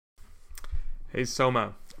Hey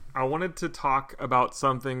Soma, I wanted to talk about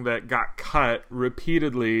something that got cut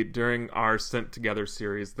repeatedly during our Sent Together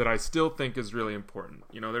series that I still think is really important.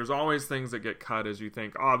 There's always things that get cut as you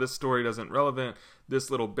think, oh, this story isn't relevant. This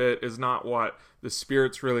little bit is not what the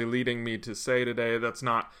Spirit's really leading me to say today. That's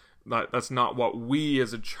not what we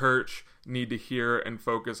as a church need to hear and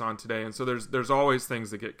focus on today. And so there's always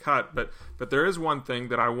things that get cut, but there is one thing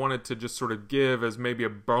that I wanted to just sort of give as maybe a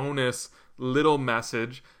bonus little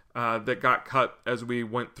message that got cut as we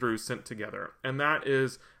went through Sent Together. And that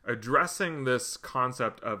is addressing this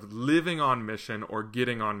concept of living on mission or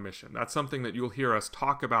getting on mission. That's something that you'll hear us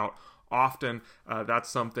talk about often. That's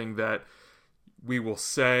something that we will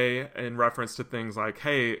say in reference to things like,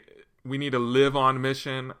 hey, we need to live on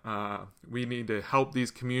mission. We need to help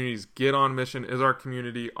these communities get on mission. Is our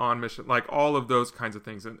community on mission? Like all of those kinds of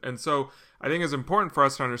things. And so I think it's important for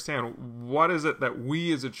us to understand, what is it that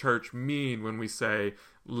we as a church mean when we say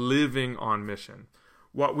living on mission?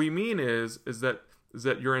 What we mean is that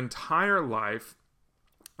your entire life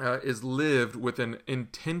is lived with an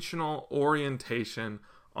intentional orientation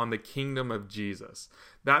on the kingdom of Jesus.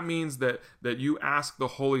 That means that you ask the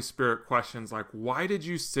Holy Spirit questions like, why did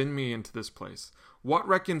you send me into this place? What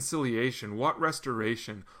reconciliation, what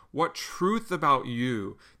restoration, what truth about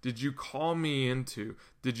you did you call me into?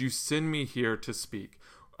 Did you send me here to speak?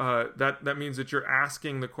 That means that you're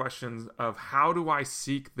asking the questions of, how do I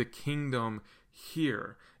seek the kingdom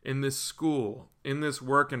here, in this school, in this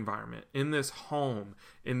work environment, in this home,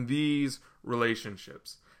 in these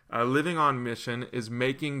relationships? Living on mission is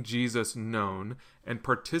making Jesus known and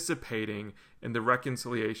participating in the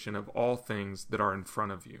reconciliation of all things that are in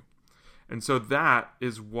front of you. And so that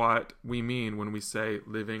is what we mean when we say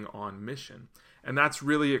living on mission. And that's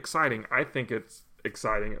really exciting. I think it's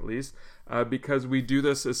exciting, at least, because we do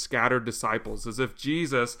this as scattered disciples, as if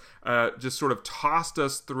Jesus just sort of tossed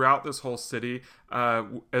us throughout this whole city,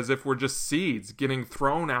 as if we're just seeds getting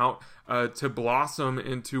thrown out to blossom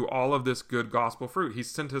into all of this good gospel fruit. He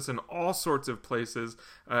sent us in all sorts of places,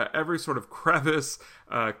 every sort of crevice,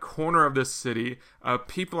 corner of this city.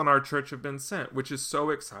 People in our church have been sent, which is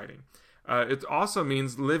so exciting. It also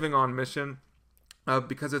means living on mission,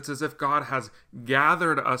 because it's as if God has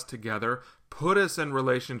gathered us together, put us in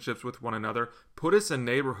relationships with one another, put us in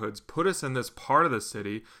neighborhoods, put us in this part of the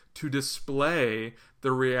city to display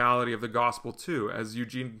the reality of the gospel too. As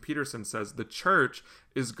Eugene Peterson says, the church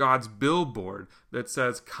is God's billboard that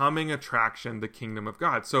says, coming attraction, the kingdom of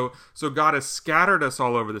God. So God has scattered us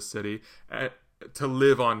all over the city to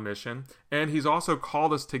live on mission, and he's also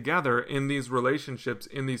called us together in these relationships,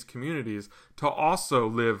 in these communities, to also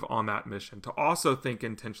live on that mission, to also think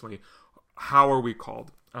intentionally, how are we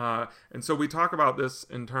called? And so we talk about this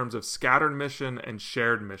in terms of scattered mission and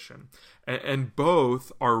shared mission. And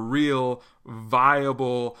both are real,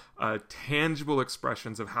 viable, tangible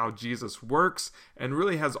expressions of how Jesus works and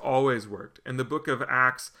really has always worked. In the book of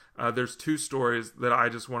Acts, there's two stories that I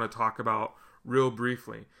just want to talk about real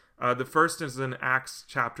briefly. The first is in Acts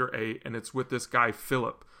chapter 8, and it's with this guy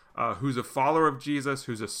Philip, who's a follower of Jesus,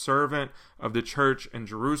 who's a servant of the church in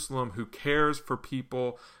Jerusalem, who cares for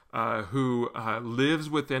people, who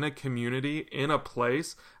lives within a community, in a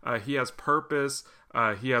place. He has purpose.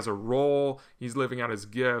 He has a role. He's living out his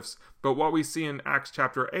gifts. But what we see in Acts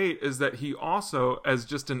chapter 8 is that he also, as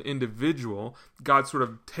just an individual, God sort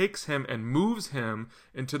of takes him and moves him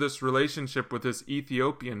into this relationship with this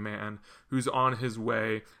Ethiopian man who's on his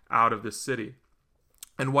way out of the city.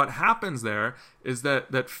 And what happens there is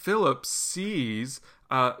that Philip sees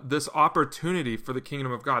this opportunity for the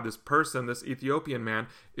kingdom of God. This person, this Ethiopian man,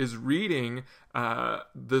 is reading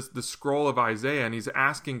the scroll of Isaiah, and he's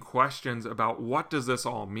asking questions about, what does this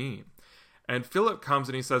all mean? And Philip comes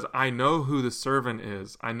and he says, I know who the servant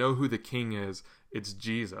is. I know who the king is. It's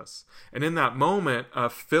Jesus. And in that moment,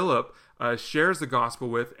 Philip shares the gospel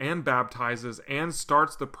with and baptizes and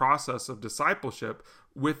starts the process of discipleship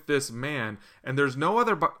with this man. And there's no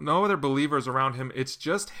other believers around him. It's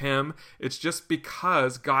just him. It's just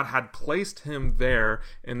because God had placed him there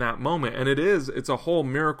in that moment. And it's a whole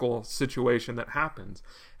miracle situation that happens.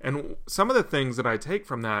 And some of the things that I take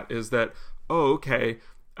from that is that,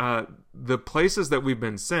 the places that we've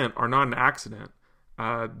been sent are not an accident.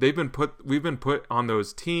 We've been put on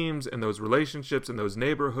those teams, in those relationships, in those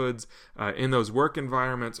neighborhoods, in those work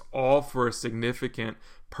environments, all for a significant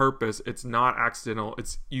purpose. It's not accidental.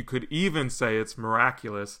 You could even say it's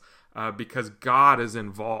miraculous, because God is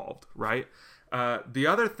involved, right? The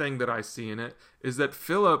other thing that I see in it is that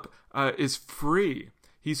Philip is free.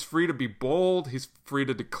 He's free to be bold. He's free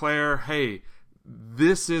to declare, hey,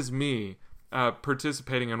 this is me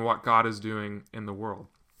participating in what God is doing in the world.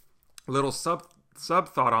 Little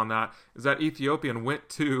sub-thought on that is that Ethiopian went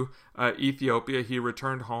to Ethiopia. He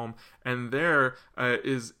returned home, and there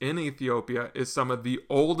is in Ethiopia is some of the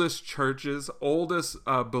oldest churches, oldest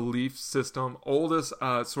belief system, oldest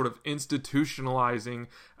sort of institutionalizing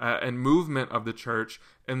and movement of the church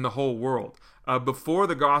in the whole world. Before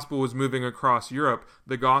the gospel was moving across Europe,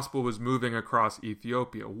 the gospel was moving across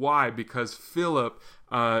Ethiopia. Why? Because Philip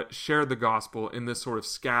shared the gospel in this sort of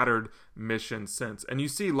scattered mission sense. And you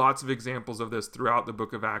see lots of examples of this throughout the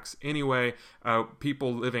book of Acts anyway.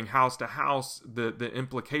 People living house to house. The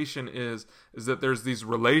implication is that there's these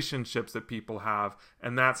relationships that people have,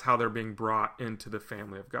 and that's how they're being brought into the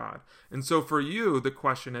family of God. And so for you, the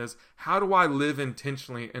question is, how do I live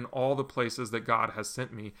intentionally in all the places that God has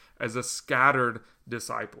sent me as a scattered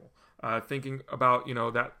disciple? Thinking about,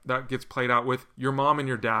 that gets played out with your mom and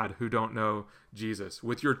your dad who don't know Jesus,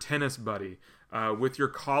 with your tennis buddy, with your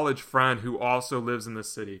college friend who also lives in the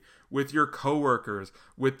city, with your coworkers,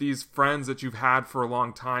 with these friends that you've had for a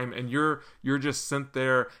long time, and you're just sent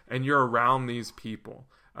there and you're around these people.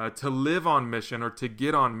 To live on mission or to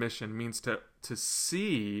get on mission means to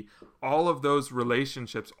see all of those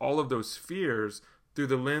relationships, all of those spheres through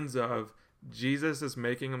the lens of Jesus is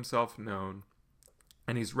making himself known,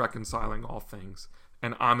 and he's reconciling all things,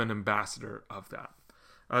 and I'm an ambassador of that.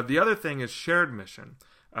 The other thing is shared mission.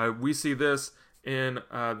 We see this in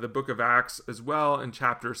the book of Acts as well. In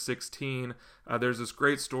chapter 16, there's this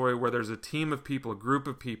great story where there's a team of people, a group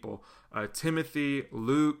of people, Timothy,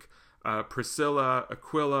 Luke, Priscilla,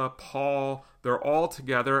 Aquila, Paul. They're all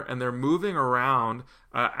together, and they're moving around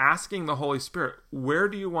asking the Holy Spirit, where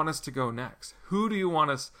do you want us to go next? Who do you want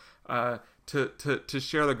us to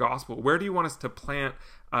share the gospel? Where do you want us to plant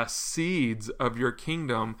seeds of your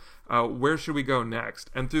kingdom? Where should we go next?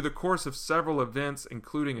 And through the course of several events,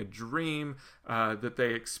 including a dream that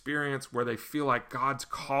they experience where they feel like God's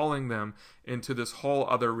calling them into this whole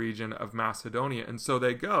other region of Macedonia. And so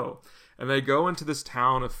they go. And they go into this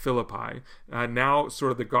town of Philippi. Now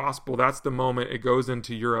sort of the gospel, that's the moment it goes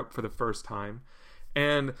into Europe for the first time.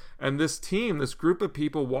 And this team, this group of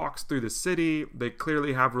people walks through the city. They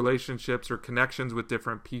clearly have relationships or connections with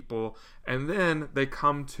different people. And then they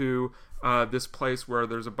come to this place where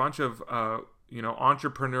there's a bunch of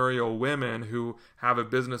entrepreneurial women who have a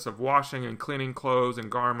business of washing and cleaning clothes and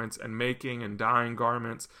garments and making and dyeing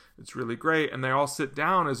garments. It's really great. And they all sit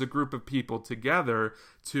down as a group of people together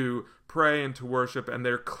to pray and to worship. And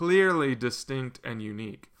they're clearly distinct and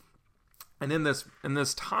unique. And in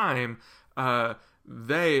this time,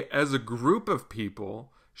 they, as a group of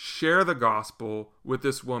people, share the gospel with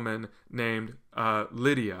this woman named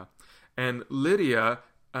Lydia. And Lydia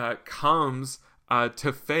comes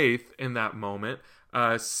to faith in that moment,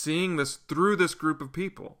 seeing this through this group of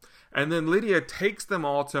people. And then Lydia takes them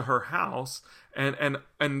all to her house,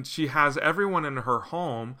 and she has everyone in her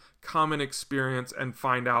home come and experience and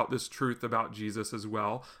find out this truth about Jesus as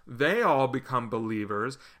well. They all become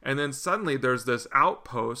believers, and then suddenly there's this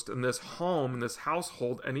outpost and this home and this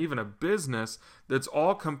household and even a business that's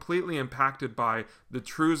all completely impacted by the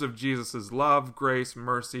truths of Jesus's love, grace,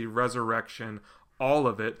 mercy, resurrection, all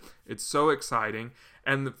of it. It's so exciting.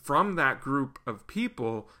 And from that group of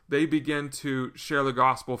people, they begin to share the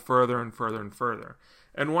gospel further and further and further.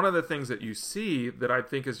 And one of the things that you see that I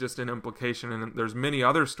think is just an implication, and there's many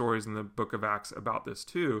other stories in the book of Acts about this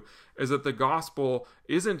too, is that the gospel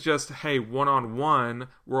isn't just, hey, one-on-one,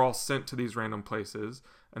 we're all sent to these random places,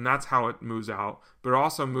 and that's how it moves out, but it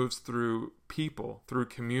also moves through people, through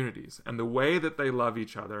communities, and the way that they love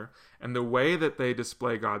each other, and the way that they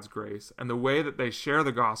display God's grace, and the way that they share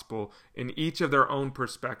the gospel in each of their own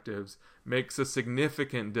perspectives makes a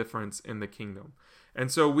significant difference in the kingdom. And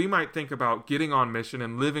so we might think about getting on mission,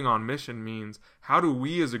 and living on mission means, how do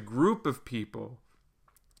we as a group of people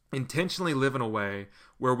intentionally live in a way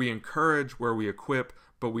where we encourage, where we equip,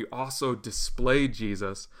 but we also display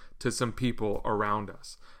Jesus to some people around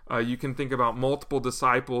us. You can think about multiple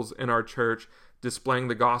disciples in our church displaying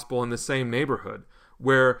the gospel in the same neighborhood,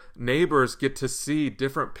 where neighbors get to see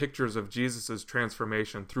different pictures of Jesus's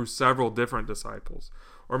transformation through several different disciples.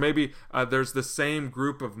 Or maybe there's the same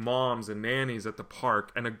group of moms and nannies at the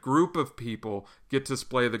park, and a group of people get to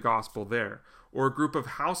display the gospel there. Or a group of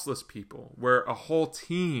houseless people, where a whole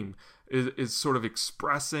team is sort of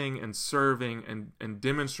expressing and serving and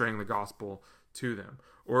demonstrating the gospel to them,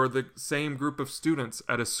 or the same group of students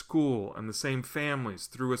at a school and the same families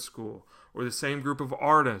through a school, or the same group of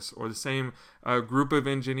artists, or the same group of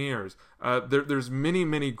engineers. There's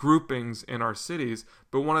many groupings in our cities,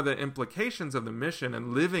 but one of the implications of the mission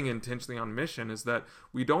and living intentionally on mission is that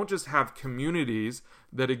we don't just have communities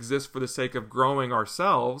that exist for the sake of growing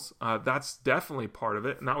ourselves. That's definitely part of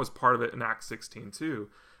it, and that was part of it in Acts 16 too.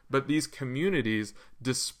 But these communities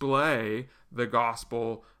display the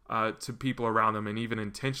gospel to people around them, and even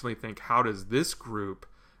intentionally think, how does this group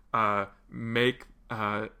make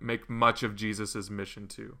much of Jesus's mission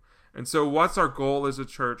too? And so what's our goal as a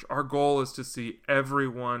church? Our goal is to see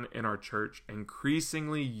everyone in our church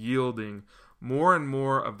increasingly yielding more and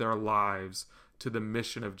more of their lives to the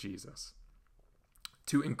mission of Jesus.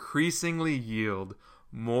 To increasingly yield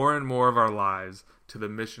more and more of our lives to the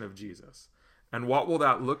mission of Jesus. And what will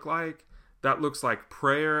that look like? That looks like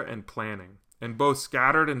prayer and planning. In both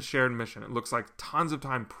scattered and shared mission, it looks like tons of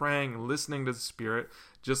time praying and listening to the Spirit,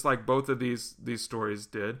 just like both of these stories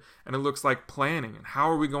did. And it looks like planning. And how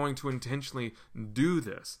are we going to intentionally do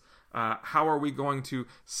this? How are we going to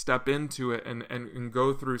step into it and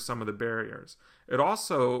go through some of the barriers? It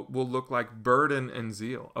also will look like burden and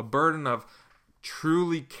zeal, a burden of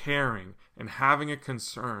truly caring and having a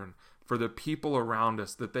concern for the people around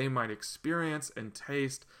us, that they might experience and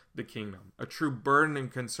taste the kingdom. A true burden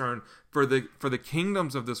and concern for the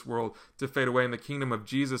kingdoms of this world to fade away and the kingdom of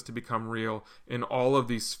Jesus to become real in all of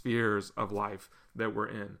these spheres of life that we're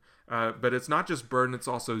in. But it's not just burden, it's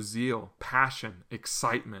also zeal, passion,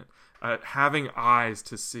 excitement, having eyes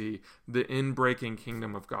to see the inbreaking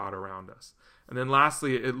kingdom of God around us. And then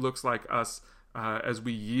lastly, it looks like us, as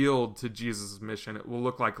we yield to Jesus' mission, it will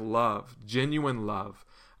look like love, genuine love,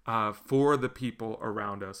 for the people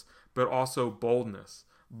around us, but also boldness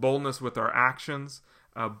with our actions,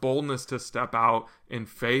 boldness to step out in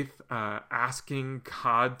faith, asking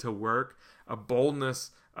God to work, a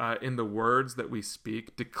boldness in the words that we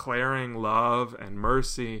speak, declaring love and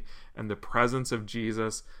mercy and the presence of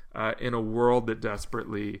Jesus in a world that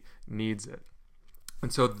desperately needs it.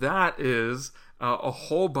 And so that is a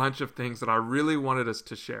whole bunch of things that I really wanted us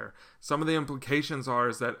to share. Some of the implications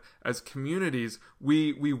is that as communities,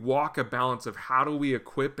 we walk a balance of how do we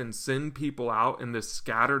equip and send people out in this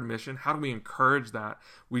scattered mission? How do we encourage that?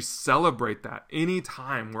 We celebrate that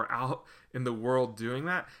anytime we're out in the world doing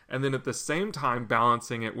that. And then at the same time,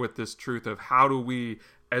 balancing it with this truth of how do we,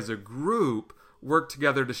 as a group, work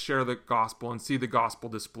together to share the gospel and see the gospel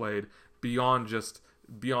displayed beyond just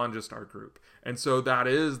our group. And so that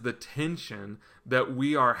is the tension that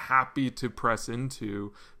we are happy to press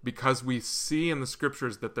into, because we see in the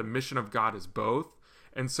scriptures that the mission of God is both.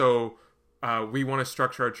 And so we want to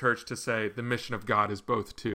structure our church to say the mission of God is both too.